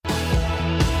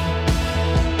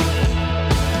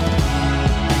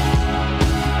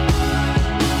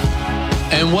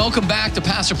And welcome back to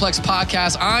Pastor Plex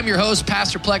Podcast. I'm your host,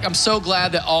 Pastor Plex. I'm so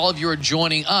glad that all of you are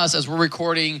joining us as we're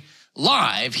recording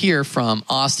live here from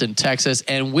Austin, Texas.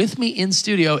 And with me in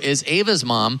studio is Ava's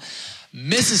mom,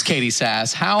 Mrs. Katie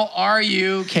Sass. How are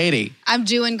you, Katie? I'm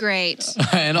doing great.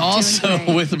 And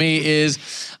also with me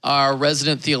is our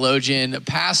resident theologian,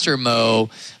 Pastor Mo.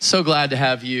 So glad to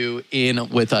have you in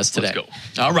with us today.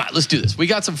 Let's go. All right, let's do this. We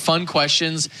got some fun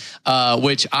questions,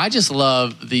 which I just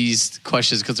love these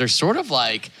questions because they're sort of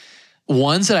like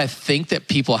ones that I think that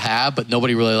people have, but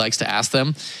nobody really likes to ask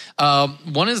them.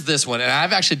 One is this one, and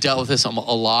I've actually dealt with this a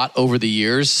lot over the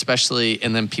years, especially,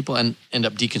 and then people end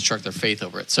up deconstruct their faith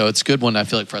over it. So it's a good one, I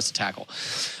feel like, for us to tackle.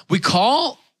 We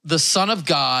call the Son of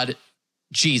God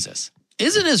Jesus.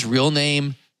 Isn't his real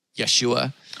name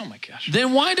Yeshua? Oh my gosh.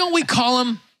 Then why don't we call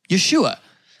him Yeshua?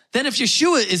 Then if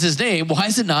Yeshua is his name, why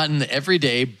is it not in the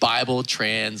everyday Bible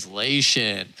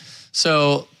translation?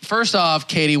 So first off,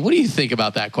 Katie, what do you think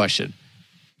about that question?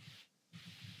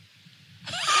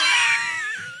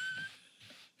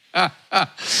 Yeah,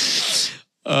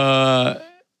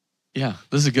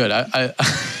 this is good. I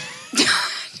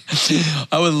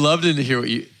would love to hear what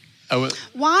you.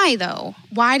 Why though?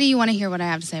 Why do you want to hear what I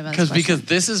have to say about this? Because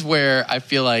this is where I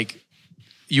feel like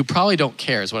you probably don't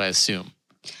care, is what I assume.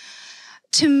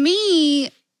 To me,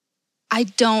 I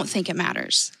don't think it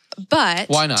matters. But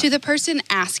why not? To the person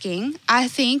asking, I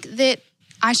think that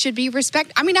I should be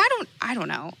respected. I mean, I don't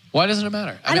know. Why doesn't it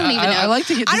matter? I don't even know. I like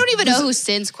to. I don't even know who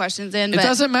sends questions in. It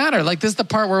doesn't matter. Like, this is the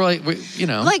part where, like,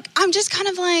 like, I'm just kind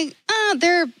of like,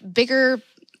 they're bigger.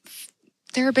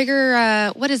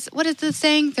 What is the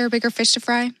saying? They're a bigger fish to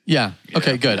fry. Yeah.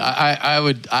 Okay. Good.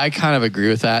 I kind of agree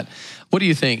with that. What do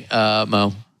you think,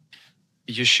 Mo?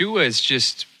 Yeshua is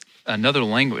just another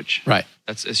language. Right.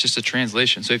 It's just a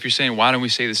translation. So if you're saying, why don't we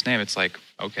say this name? It's like,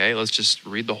 okay, let's just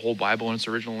read the whole Bible in its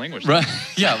original language. Right.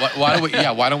 Yeah.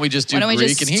 Why don't we just do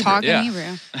Greek and Hebrew? Talk in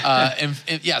Hebrew? And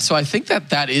so I think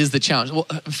that is the challenge. Well,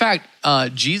 in fact,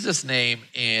 Jesus' name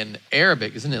in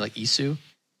Arabic, isn't it like Isu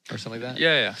or something like that?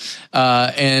 Yeah.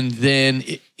 And then,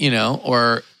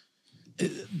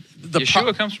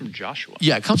 Yeshua comes from Joshua.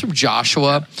 Yeah, it comes from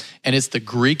Joshua, and it's the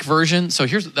Greek version. So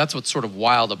that's what's sort of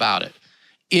wild about it.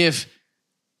 If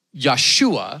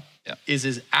Yeshua is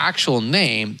his actual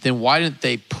name, then why didn't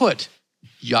they put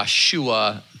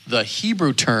Yeshua, the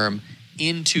Hebrew term,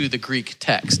 into the Greek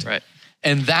text? Right.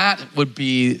 And that would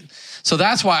be... So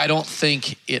that's why I don't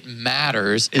think it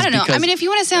matters. I don't know. I mean, if you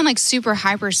want to sound like super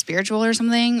hyper spiritual or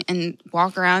something and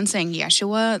walk around saying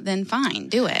Yeshua, then fine,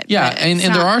 do it. Yeah, and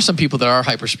there are some people that are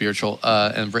hyper spiritual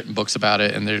and have written books about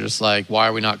it, and they're just like, why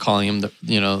are we not calling him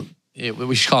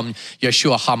we should call him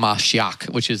Yeshua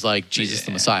HaMashiach, which is like Jesus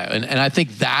the Messiah. And I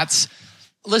think that's...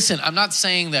 Listen, I'm not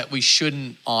saying that we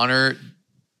shouldn't honor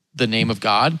the name of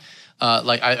God.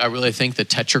 I really think the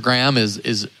tetragram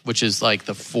is which is like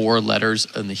the 4 letters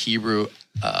in the Hebrew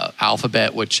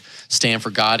alphabet, which stand for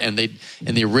God. And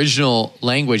in the original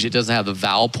language, it doesn't have the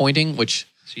vowel pointing, which...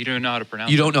 So you don't know how to pronounce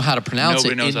it. You don't know how to pronounce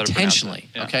Nobody knows intentionally.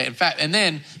 How to pronounce it. Yeah. Okay. In fact, and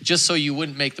then just so you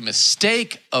wouldn't make the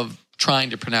mistake of trying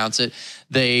to pronounce it,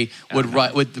 they would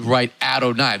write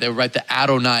Adonai. They would write the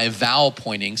Adonai vowel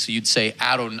pointing. So you'd say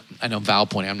Adonai. I know vowel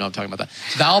pointing. I know I'm talking about that.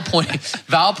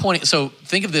 Vowel pointing. So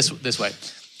think of this way.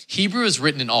 Hebrew is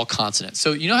written in all consonants.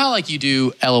 So you know how like you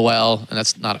do LOL, and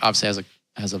that's not obviously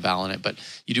has a vowel in it, but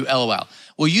you do LOL.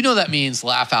 Well, you know that means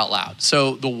laugh out loud.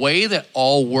 So the way that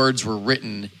all words were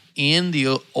written in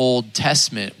the Old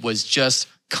Testament was just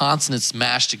consonants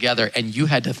mashed together, and you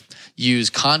had to use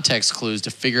context clues to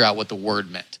figure out what the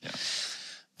word meant. Yeah.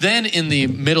 Then in the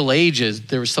Middle Ages,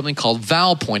 there was something called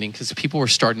vowel pointing because people were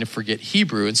starting to forget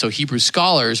Hebrew. And so Hebrew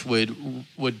scholars would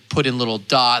put in little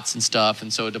dots and stuff.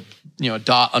 And so a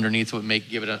dot underneath would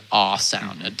give it an ah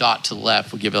sound. A dot to the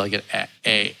left would give it like an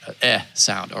eh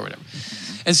sound or whatever.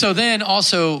 And so then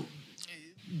also,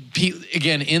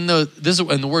 again, and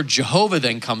the word Jehovah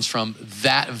then comes from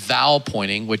that vowel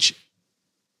pointing, which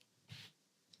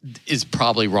is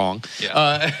probably wrong.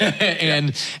 Yeah.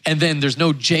 And then there's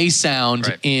no J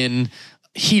sound in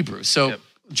Hebrew. So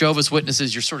Jehovah's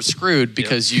Witnesses, you're sort of screwed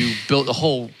because you built a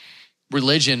whole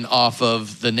religion off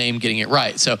of the name getting it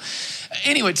right. So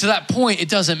anyway, to that point, it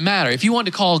doesn't matter. If you wanted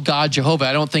to call God Jehovah,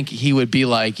 I don't think he would be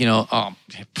like, you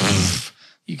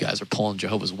guys are pulling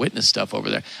Jehovah's Witness stuff over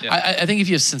there. Yeah. I think if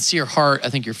you have a sincere heart, I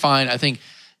think you're fine. I think...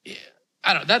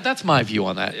 That's my view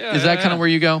on that. Is that kind of where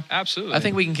you go? Absolutely. I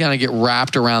think we can kind of get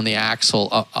wrapped around the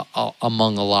axle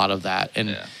among a lot of that.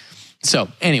 And so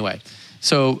anyway,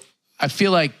 I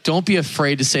feel like don't be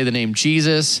afraid to say the name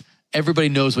Jesus. Everybody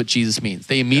knows what Jesus means.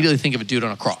 They immediately think of a dude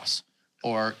on a cross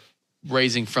or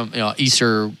raising from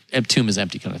Easter tomb is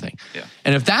empty kind of thing. Yeah.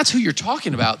 And if that's who you're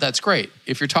talking about, that's great.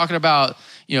 If you're talking about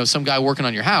some guy working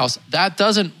on your house, that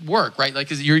doesn't work, right? Like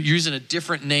 'cause you're using a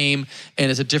different name and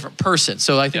it's a different person.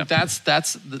 So I think that's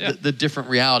the different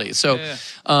reality. So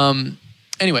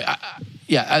anyway,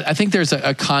 I think there's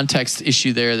a context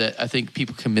issue there that I think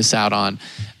people can miss out on.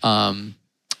 And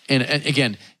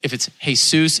again, if it's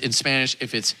Jesus in Spanish,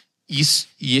 if it's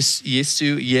Yesu,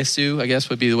 I guess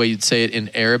would be the way you'd say it in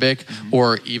Arabic,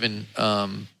 or even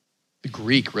the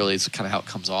Greek. Really, is kind of how it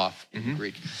comes off in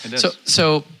Greek. It does.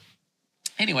 So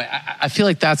anyway, I feel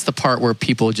like that's the part where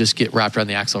people just get wrapped around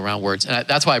the axle around words, and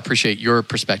that's why I appreciate your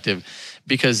perspective,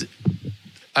 because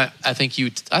I think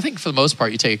for the most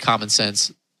part you take a common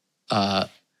sense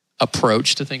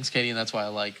approach to things, Katie, and that's why I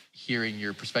like hearing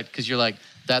your perspective, because you're like,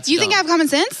 that's You think I have common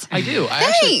sense? I do.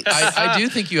 I do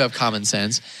think you have common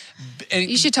sense. And,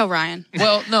 You should tell Ryan.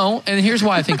 well, no, and here's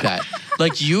why I think that.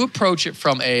 Like, you approach it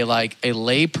from a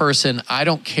lay person. I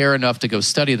don't care enough to go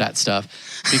study that stuff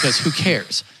because who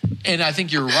cares? And I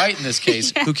think you're right in this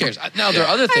case. Who cares? Now, there are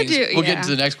other things. We'll get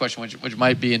into the next question, which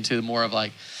might be into more of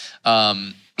like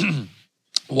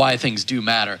why things do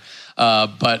matter.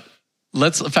 But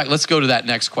let's go to that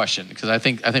next question, because I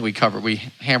think we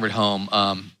hammered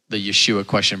home the Yeshua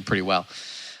question pretty well.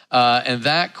 And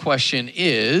that question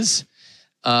is,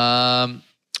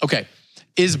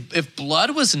 if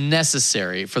blood was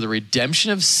necessary for the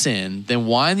redemption of sin, then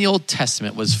why in the Old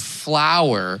Testament was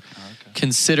flour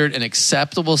considered an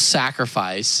acceptable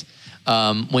sacrifice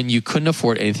when you couldn't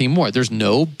afford anything more? There's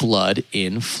no blood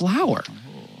in flour.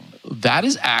 That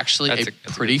is actually a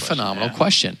pretty phenomenal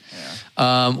question.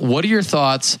 Yeah. What are your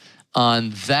thoughts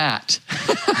on that,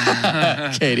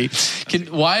 Katie?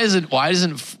 Why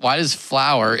does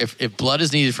flour, if blood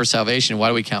is needed for salvation, why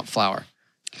do we count flour?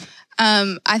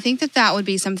 I think that would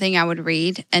be something I would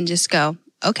read and just go,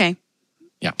 okay.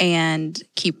 Yeah. And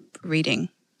keep reading.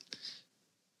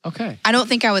 Okay. I don't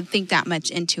think I would think that much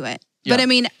into it. Yeah. But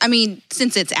I mean,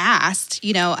 since it's asked,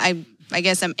 I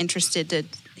guess I'm interested to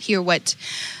hear what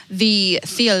the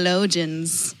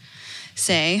theologians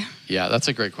say. Yeah, that's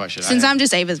a great question. Since I'm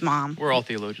just Ava's mom. We're all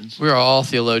theologians. We're all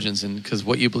theologians, and because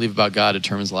what you believe about God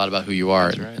determines a lot about who you are.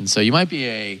 That's right. And so you might be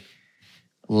a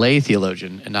lay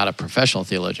theologian and not a professional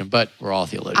theologian, but we're all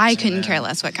theologians. I couldn't care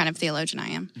less what kind of theologian I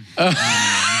am.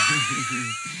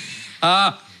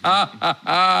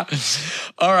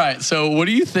 All right. So what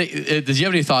do you think? Did you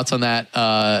have any thoughts on that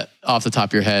off the top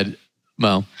of your head,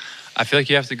 Mo? I feel like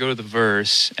you have to go to the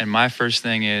verse, and my first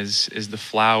thing is the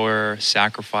flour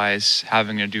sacrifice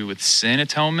having to do with sin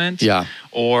atonement? Yeah.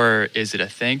 Or is it a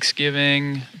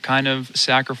Thanksgiving kind of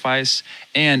sacrifice?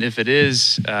 And if it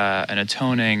is an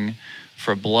atoning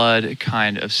for blood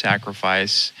kind of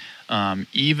sacrifice,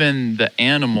 even the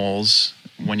animals,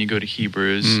 when you go to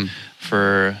Hebrews,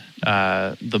 for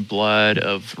the blood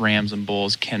of rams and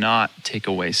bulls cannot take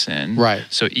away sin. Right.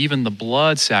 So even the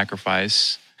blood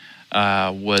sacrifice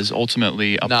was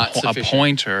ultimately a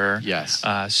pointer. Yes.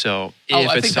 So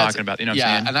if it's talking about, what I'm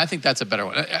saying? And I think that's a better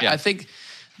one. Yeah. I think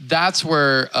that's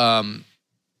where,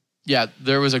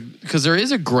 because there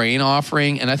is a grain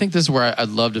offering, and I think this is where I'd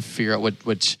love to figure out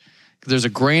which there's a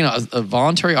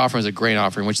voluntary offering is a grain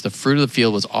offering, which the fruit of the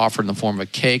field was offered in the form of a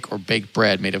cake or baked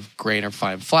bread made of grain or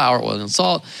fine flour, oil, and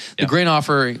salt. The grain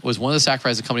offering was one of the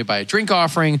sacrifices accompanied by a drink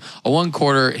offering, a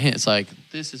 1/4 hint. It's like,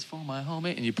 this is for my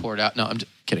homie, and you pour it out. No, I'm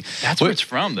just kidding. That's where it's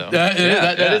from, though. That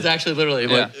is actually literally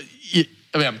what.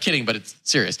 I'm kidding, but it's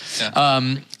serious.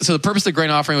 Yeah. So the purpose of the grain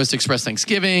offering was to express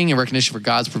thanksgiving and recognition for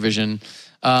God's provision.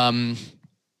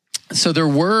 So there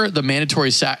were the mandatory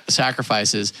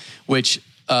sacrifices, which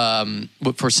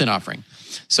for sin offering.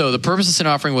 So the purpose of sin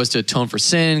offering was to atone for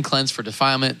sin, cleanse for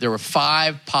defilement. There were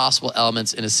 5 possible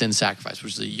elements in a sin sacrifice,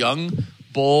 which is a young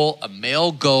bull, a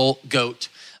male goat,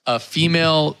 a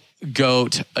female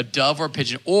goat, a dove or a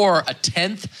pigeon, or a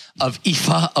 1/10 of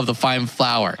ephah of the fine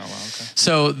flour. Oh, wow, okay.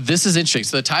 So this is interesting.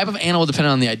 So the type of animal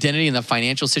depended on the identity and the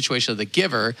financial situation of the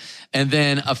giver. And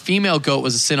then a female goat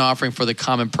was a sin offering for the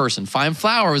common person. Fine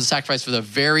flour was a sacrifice for the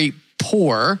very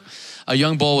poor. A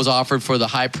young bull was offered for the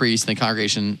high priest and the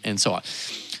congregation, and so on.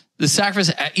 The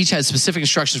sacrifice each had specific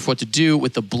instructions for what to do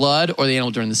with the blood or the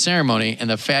animal during the ceremony, and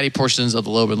the fatty portions of the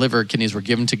lobe and liver, kidneys were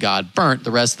given to God burnt.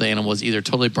 The rest of the animal was either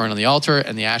totally burned on the altar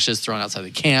and the ashes thrown outside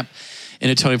the camp in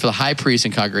atoning for the high priest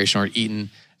and congregation, or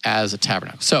eaten as a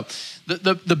tabernacle. So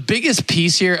the biggest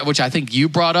piece here, which I think you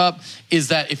brought up, is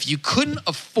that if you couldn't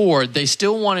afford, they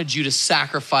still wanted you to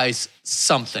sacrifice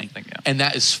something. And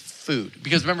that is food.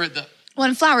 Because remember,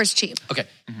 and flour is cheap. Okay,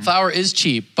 flour is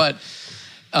cheap, but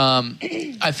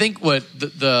I think what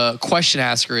the question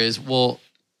asker is, well,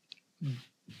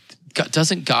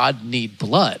 doesn't God need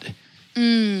blood?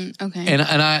 Okay.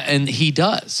 And he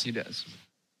does. He does.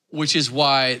 Which is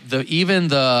why even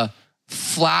the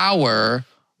flower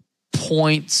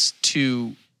points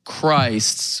to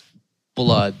Christ's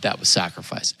blood that was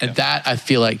sacrificed. And that, I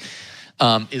feel like,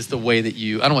 is the way that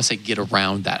I don't want to say get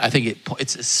around that. I think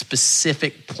it's a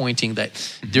specific pointing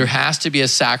that there has to be a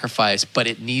sacrifice, but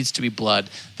it needs to be blood.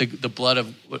 The blood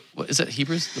of, what is it,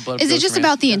 Hebrews? The blood of Is it goats just and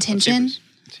about rams? the intention? Hebrews.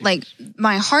 Like,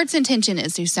 my heart's intention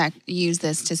is to use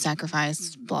this to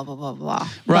sacrifice blah, blah, blah, blah.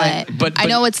 Right. But I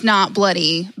know it's not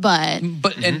bloody, but...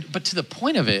 But to the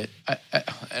point of it, I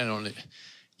don't.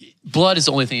 Blood is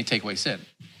the only thing to take away sin,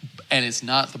 and it's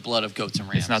not the blood of goats and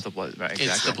rams. It's not the blood, right?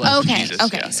 Exactly. It's the blood of Okay, Jesus.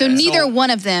 okay. Yeah. So neither one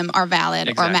of them are valid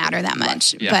or Exactly. matter that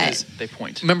much. Yeah, But they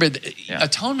point. Remember,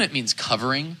 atonement means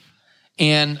covering,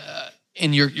 and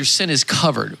your sin is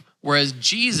covered. Whereas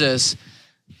Jesus,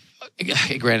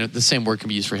 granted, the same word can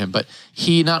be used for him, but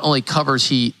he not only covers,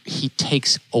 he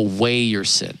takes away your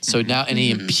sin. So now, and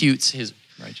he imputes his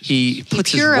Righteousness. He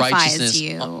puts his purifies righteousness,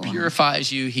 you.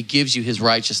 Purifies you. He gives you his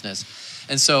righteousness.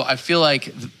 And so I feel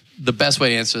like the best way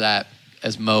to answer that,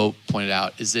 as Mo pointed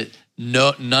out, is that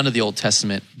none of the Old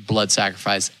Testament blood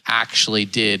sacrifice actually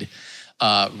did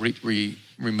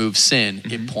remove sin.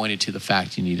 It pointed to the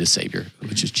fact you need a Savior,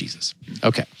 which is Jesus.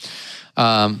 Okay.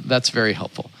 That's very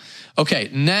helpful. Okay,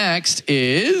 next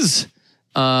is,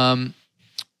 speaking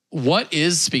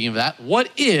of that, what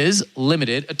is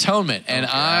limited atonement? And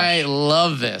I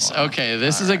love this. Wow. Okay,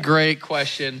 this is a great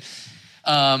question.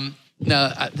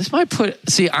 Now, this might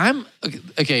this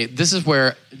is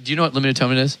where, do you know what limited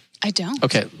atonement is? I don't.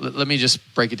 Okay, let me just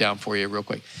break it down for you real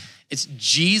quick. It's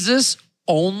Jesus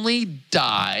only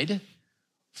died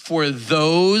for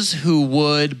those who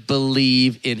would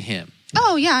believe in him.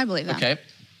 Oh, yeah, I believe that. Okay.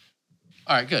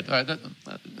 All right, good. All right,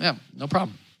 yeah, no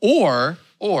problem. Or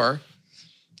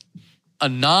a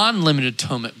non-limited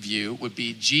atonement view would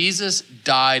be Jesus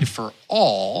died for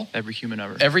all, Every human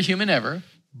ever.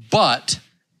 but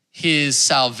his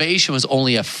salvation was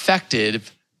only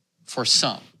effective for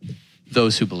some,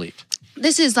 those who believed.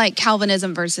 This is like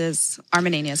Calvinism versus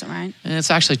Arminianism, right? And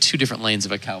it's actually two different lanes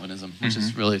of a Calvinism, which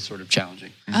is really sort of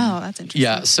challenging. Oh, that's interesting.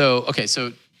 Yeah. So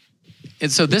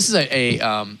so this is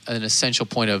an essential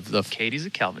point of the. Katie's a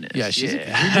Calvinist. Yeah, she's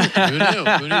who knew?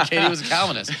 Who knew Katie was a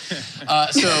Calvinist?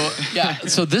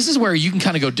 So this is where you can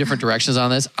kind of go different directions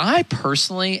on this. I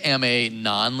personally am a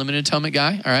non-limited atonement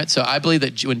guy. All right, so I believe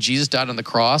that when Jesus died on the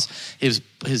cross, his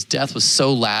death was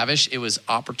so lavish, it was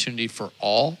opportunity for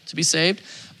all to be saved.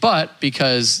 But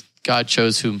because God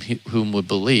chose whom would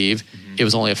believe, it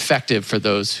was only effective for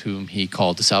those whom He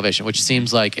called to salvation, which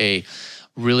seems like a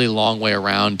really long way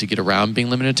around to get around being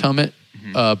limited atonement.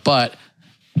 But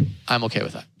I'm okay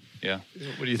with that. Yeah.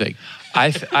 What do you think?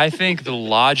 I think the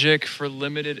logic for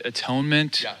limited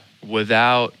atonement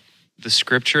without the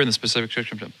scripture and the specific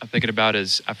scripture I'm thinking about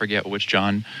is, I forget which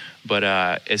John, but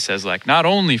it says like not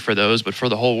only for those, but for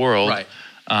the whole world. Right.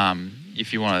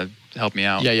 If you want to help me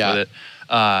out with it.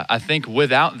 I think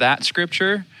without that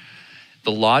scripture,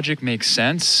 the logic makes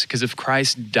sense, because if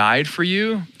Christ died for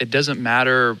you, it doesn't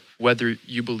matter whether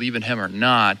you believe in him or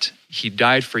not. He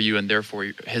died for you, and therefore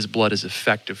his blood is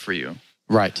effective for you.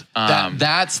 Right.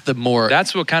 That's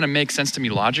what kind of makes sense to me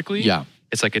logically. Yeah.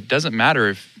 It's like, it doesn't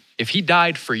matter if he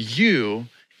died for you,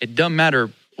 it doesn't matter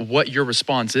what your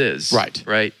response is.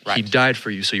 Right. He died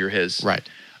for you, so you're his. Right.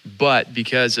 But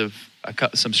because of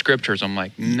some scriptures, I'm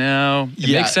like, no,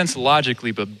 it makes sense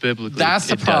logically, but biblically, that's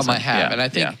the problem doesn't. I have. Yeah. And I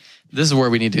think this is where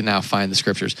we need to now find the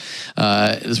scriptures.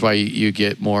 This is why you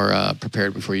get more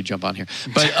prepared before you jump on here.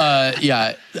 But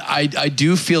I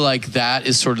do feel like that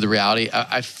is sort of the reality.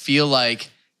 I feel like,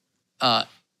 and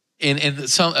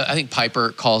some, I think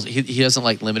Piper calls, he doesn't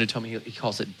like limited atonement, he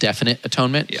calls it definite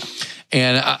atonement. Yeah.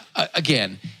 And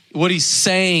again, what he's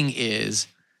saying is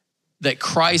that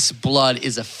Christ's blood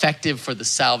is effective for the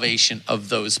salvation of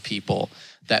those people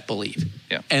that believe.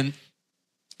 Yeah. And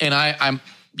I'm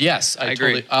yes, I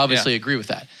agree. totally, obviously agree with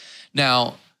that.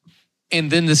 Now, and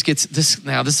then this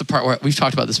is the part where we've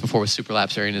talked about this before with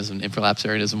superlapsarianism and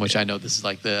infralapsarianism, which I know this is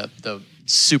like the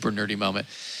super nerdy moment.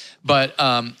 But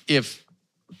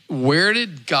where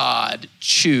did God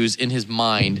choose in his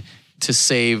mind to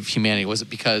save humanity? Was it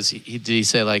because did he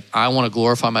say like, I want to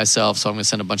glorify myself, so I'm going to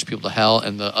send a bunch of people to hell,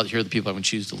 and here are the people I'm going to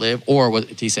choose to live? Or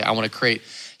did he say, I want to create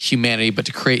humanity, but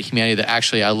to create humanity that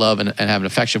actually I love and have an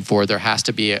affection for, there has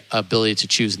to be an ability to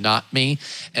choose not me.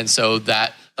 And so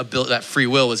that free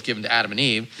will was given to Adam and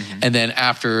Eve. And then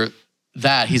after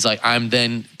that, he's like,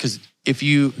 because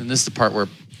and this is the part where,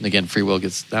 again, free will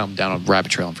gets down a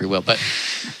rabbit trail on free will, but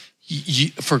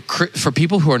for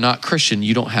people who are not Christian,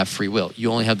 you don't have free will.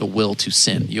 You only have the will to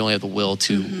sin. You only have the will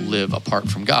to live apart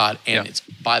from God. And it's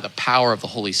by the power of the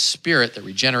Holy Spirit that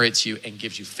regenerates you and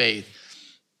gives you faith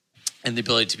and the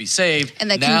ability to be saved. And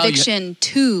the conviction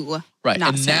to not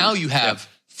and sin. now you have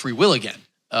free will again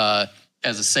as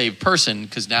a saved person,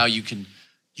 because now you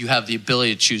have the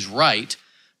ability to choose right.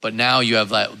 But now you have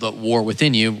the war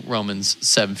within you, Romans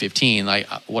 7:15. Like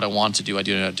what I want to do, I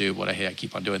do not do. What I hate, I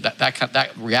keep on doing.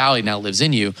 That reality now lives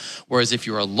in you. Whereas if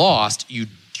you are lost, you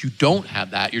don't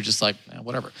have that. You're just like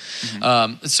whatever.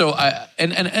 So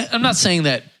I'm not saying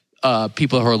that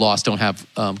people who are lost don't have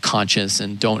conscience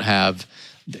and don't have.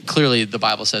 Clearly, the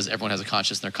Bible says everyone has a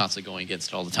conscience and they're constantly going against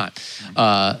it all the time.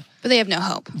 But they have no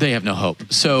hope. They have no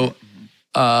hope. So.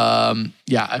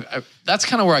 That's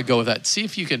kind of where I go with that. See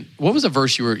if you can. What was the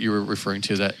verse you were referring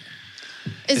to? That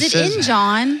is it in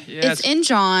John? Yeah, it's in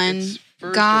John. It's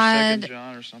first God, or 2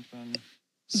 John or something.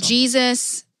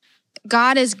 Jesus,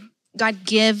 God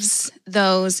gives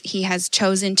those He has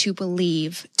chosen to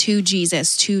believe to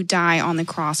Jesus to die on the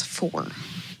cross for.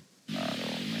 Not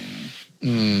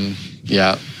only.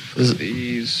 Yeah.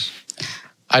 These.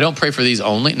 I don't pray for these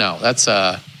only. No, that's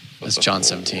John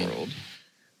 17. World.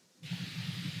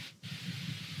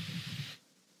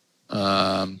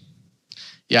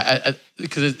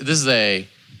 Because this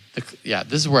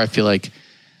is where I feel like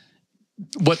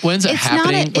what ends up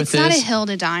happening with this. It's not a hill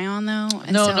to die on, though.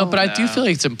 No, but I do feel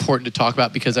like it's important to talk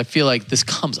about because I feel like this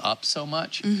comes up so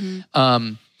much.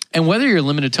 And whether you're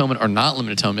limited atonement or not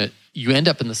limited atonement, you end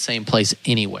up in the same place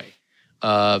anyway.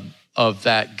 Of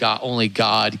that, only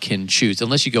God can choose,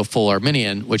 unless you go full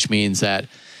Arminian, which means that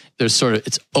there's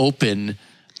it's open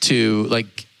to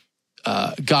like.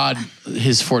 God,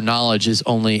 his foreknowledge is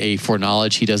only a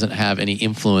foreknowledge. He doesn't have any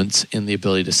influence in the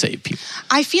ability to save people.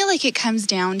 I feel like it comes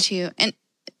down to,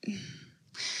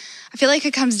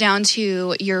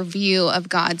 your view of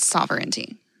God's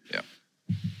sovereignty.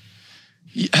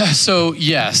 Yeah. So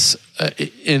yes,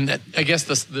 and I guess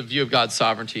the view of God's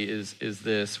sovereignty is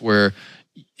this: where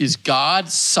is God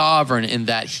sovereign in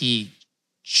that He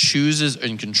chooses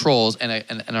and controls, and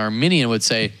an Arminian would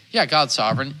say, yeah, God's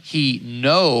sovereign. He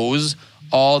knows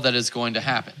all that is going to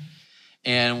happen.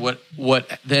 And what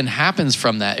then happens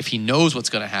from that, if he knows what's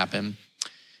going to happen,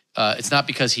 it's not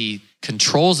because he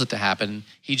controls it to happen.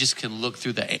 He just can look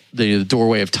through the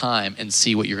doorway of time and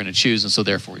see what you're going to choose, and so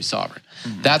therefore he's sovereign.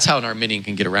 That's how an Arminian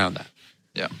can get around that.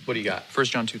 Yeah. What do you got? 1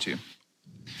 John 2:2.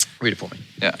 Read it for me.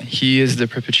 Yeah. He is the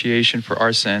propitiation for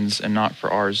our sins, and not for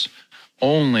ours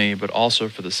only, but also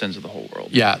for the sins of the whole world.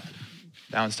 Yeah.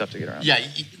 That one's tough to get around. Yeah,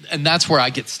 and that's where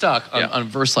I get stuck on a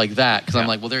verse like that, because I'm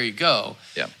like, well, there you go.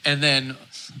 Yeah. And then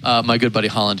my good buddy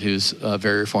Holland, who's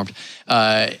very reformed,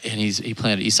 and he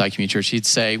planted Eastside Community Church, he'd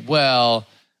say, well,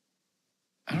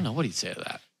 I don't know what he'd say to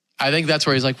that. I think that's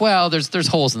where he's like, well, there's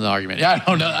holes in the argument. Yeah, I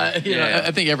don't know.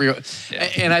 I think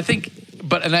and I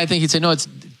think he'd say, no, it's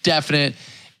definite.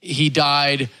 He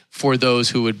died for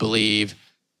those who would believe.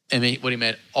 And what he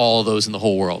meant, all those in the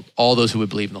whole world, all those who would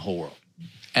believe in the whole world.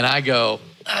 And I go,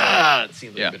 it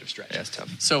seems like a bit of a stretch. Yeah, it's tough.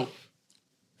 So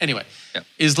anyway,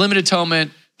 is limited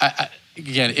atonement,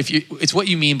 again, it's what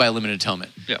you mean by limited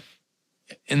atonement. Yeah.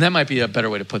 And that might be a better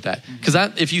way to put that. Because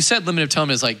if you said limited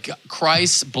atonement is like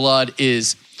Christ's blood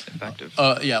is effective.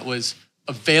 Was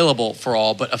available for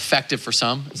all, but effective for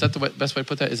some. Is that the best way to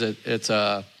put that?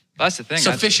 That's the thing.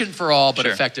 Sufficient for all, but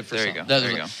effective for some. There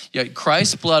you go. Yeah,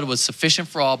 Christ's blood was sufficient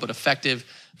for all, but effective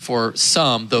for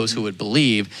some, those who would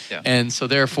believe. Yeah. And so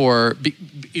therefore,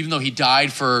 even though he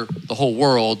died for the whole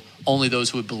world, only those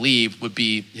who would believe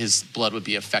his blood would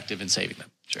be effective in saving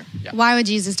them. Sure. Yeah. Why would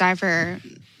Jesus die for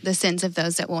the sins of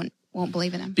those that won't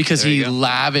believe in him? Because he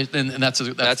lavished, and that's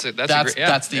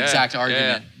the exact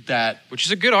argument. Which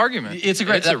is a good argument. It's a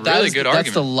really good argument.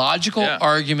 That's the logical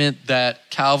argument that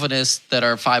Calvinists, that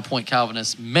are 5-point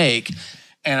Calvinists, make.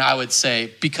 And I would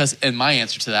say, and my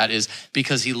answer to that is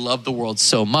because he loved the world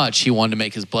so much, he wanted to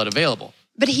make his blood available.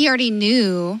 But he already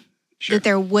knew that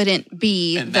there wouldn't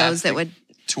be those that would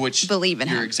believe in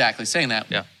him. You're exactly saying that.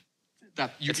 Yeah.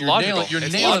 It's logical.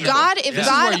 If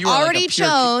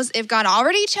God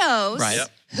already chose right.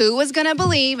 who was going to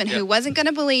believe and who wasn't going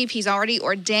to believe, he's already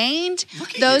ordained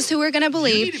those who are going to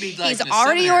believe. He's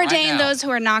already ordained those who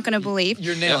are not going to believe.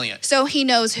 You're nailing it. So he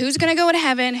knows who's going to go to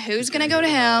heaven, who's going to go to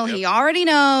hell. He already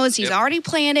knows. He's already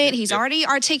planned it. He's already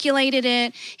articulated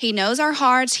it. He knows our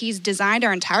hearts. He's designed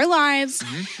our entire lives.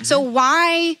 So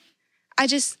why... No,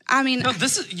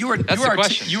 this is you are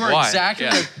question. You are exactly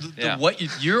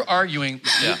what you're arguing.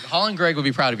 Holland Greg would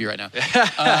be proud of you right now.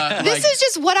 This is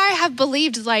just what I have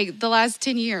believed like the last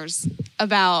 10 years.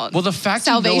 about Well, the fact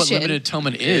salvation. you know what limited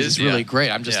atonement is Yeah. really great.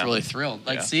 I'm just Yeah. really thrilled.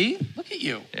 Like, Yeah. see? Look at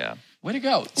you. Yeah. Way to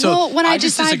go. So Well, when I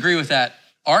just decide- disagree with that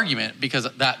argument because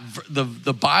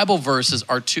the Bible verses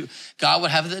are too, God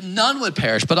would have that none would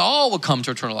perish, but all would come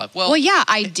to eternal life. Well, yeah,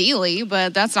 ideally,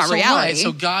 but that's not so, reality. Right,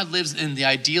 so God lives in the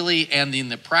ideally and in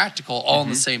the practical all in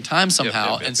the same time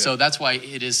somehow. yep, and so that's why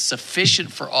it is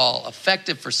sufficient for all,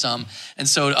 effective for some. And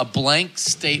so a blank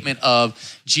statement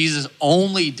of Jesus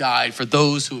only died for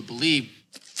those who would believe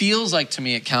feels like to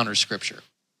me it counters scripture.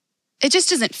 It just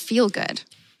doesn't feel good.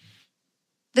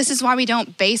 This is why we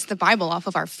don't base the Bible off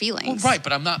of our feelings. Well, right,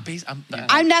 but I'm not based.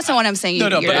 That's not what I'm saying. No,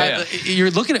 You're- but you're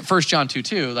looking at 1 John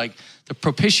 2:2, like the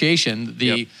propitiation,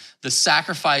 the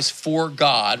sacrifice for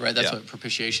God, right? That's Yeah. what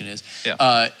propitiation is.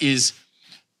 Yeah. Is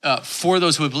for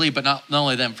those who would believe, but not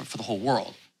only them, for the whole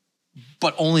world.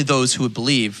 But only those who would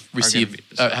believe receive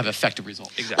have effective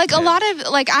results. Exactly. like a lot of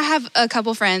I have a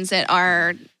couple friends that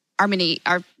are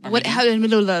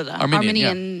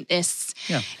Arminianists,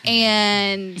 Yeah.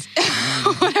 and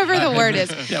whatever the word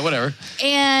is, Yeah, whatever.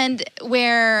 and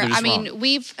where You're just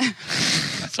we've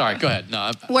Sorry, go ahead.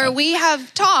 No, where we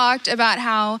have talked about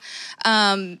how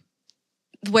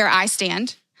where I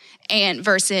stand and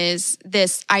versus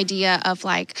this idea of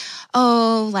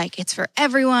it's for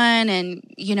everyone, and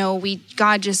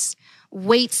God just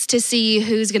waits to see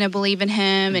who's going to believe in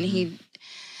him, and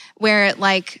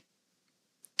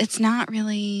it's not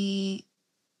really,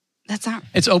 that's not,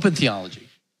 it's open theology.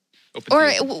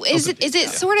 is it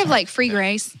sort of like free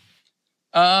grace?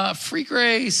 Free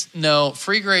grace, no.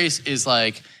 Free grace is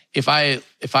like if I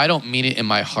don't mean it in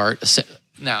my heart.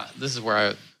 Now, this is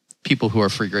where people who are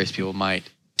free grace people might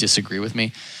disagree with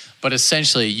me, but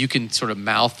essentially, you can sort of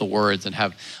mouth the words and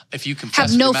if you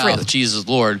confess Have no with your mouth fruit. Jesus is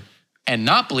Lord and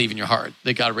not believe in your heart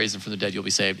that God raised him from the dead, you'll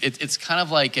be saved. It's kind of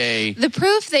like The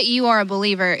proof that you are a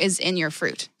believer is in your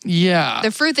fruit. yeah. The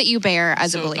fruit that you bear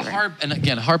as a So believer.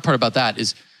 the hard part about that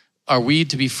is, are we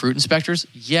to be fruit inspectors?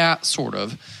 Yeah, sort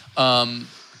of.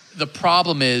 The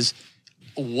problem is,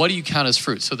 what do you count as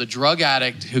fruit? So the drug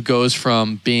addict who goes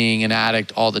from being an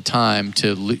addict all the time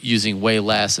to using way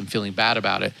less and feeling bad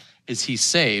about it, is he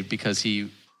saved because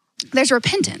There's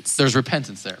repentance. there's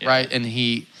repentance there, right?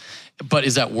 And but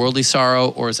is that worldly sorrow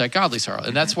or is that godly sorrow?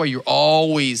 And that's why you're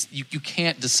always, you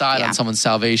can't decide Yeah. on someone's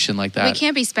salvation like that. We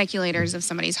can't be speculators of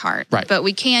somebody's heart, Right. but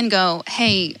we can go,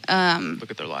 hey,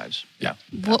 Look at their lives. Yeah.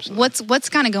 what's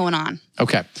kind of going on?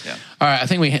 Okay. Yeah. All right. I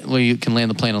think we can land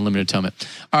the plane on limited atonement.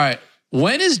 All right.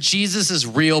 When is Jesus'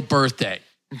 real birthday?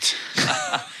 Who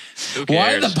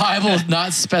Why did cares? the Bible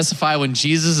not specify when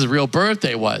Jesus' real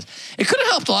birthday was? It could have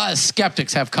helped a lot of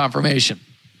skeptics have confirmation.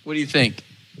 What do you think?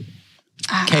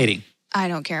 Katie. I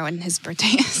don't care when his birthday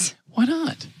is. Why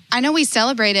not? I know we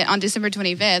celebrate it on December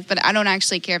 25th, but I don't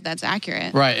actually care if that's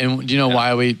accurate. Right. And do you know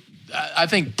why I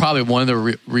think probably one of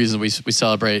the reasons we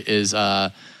celebrate is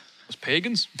Those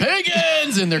pagans?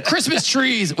 pagans and their Christmas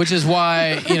trees, which is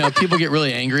why, people get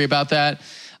really angry about that.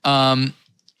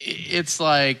 It's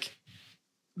like,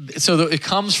 it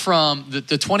comes from the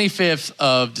 25th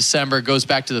of December, goes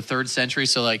back to the 3rd century.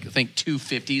 So I think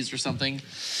 250s or something,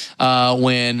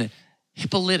 when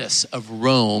Hippolytus of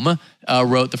Rome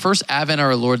wrote, the first advent of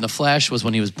our Lord in the flesh was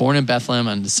when he was born in Bethlehem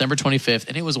on December 25th,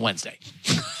 and it was a Wednesday.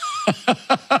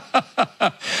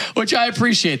 Which I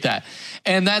appreciate that.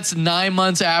 And that's 9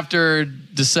 months after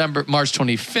March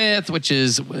 25th, which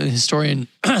is historian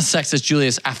Sextus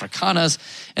Julius Africanus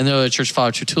and the early church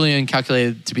father Tertullian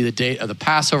calculated to be the date of the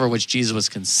Passover, which Jesus was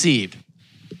conceived.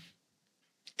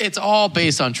 It's all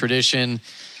based on tradition.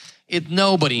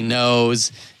 Nobody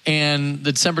knows. And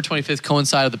the December 25th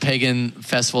coincided with the pagan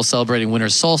festival celebrating winter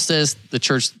solstice. The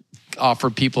church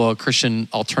offered people a Christian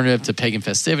alternative to pagan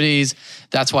festivities.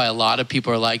 That's why a lot of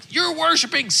people are like, you're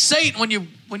worshiping Satan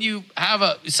when you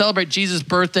celebrate Jesus'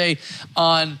 birthday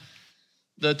on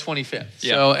the 25th.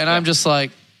 Yeah. I'm just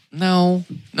like, no.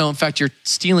 In fact, you're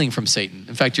stealing from Satan.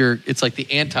 In fact, it's like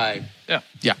the anti. Yeah.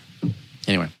 Yeah.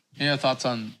 Anyway, any other thoughts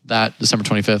on that December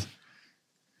 25th?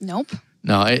 Nope.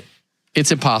 No,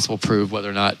 it's impossible to prove whether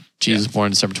or not Jesus was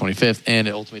born December 25th, and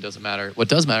it ultimately doesn't matter. What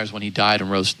does matter is when he died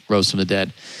and rose from the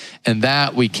dead. And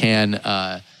that we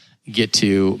can get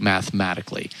to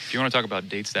mathematically. If you want to talk about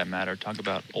dates that matter, talk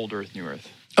about Old Earth, New Earth.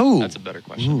 Oh, That's a better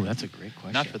question. Ooh, that's a great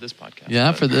question. Not for this podcast.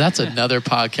 Yeah, that's another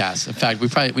podcast. In fact, we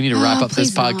need to wrap up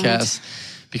this please don't.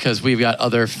 podcast because we've got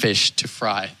other fish to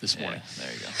fry this morning. Yeah,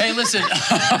 there you go. Hey, listen,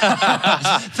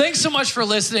 thanks so much for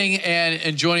listening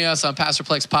and joining us on Pastor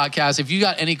Plex Podcast. If you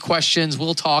got any questions,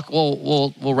 we'll talk.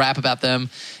 We'll rap about them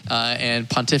and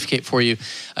pontificate for you.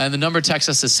 And the number to text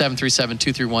us is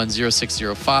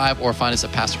 737-231-0605 or find us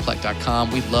at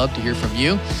pastorplex.com. We'd love to hear from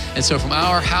you. And so from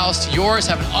our house to yours,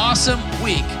 have an awesome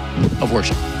week of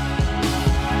worship.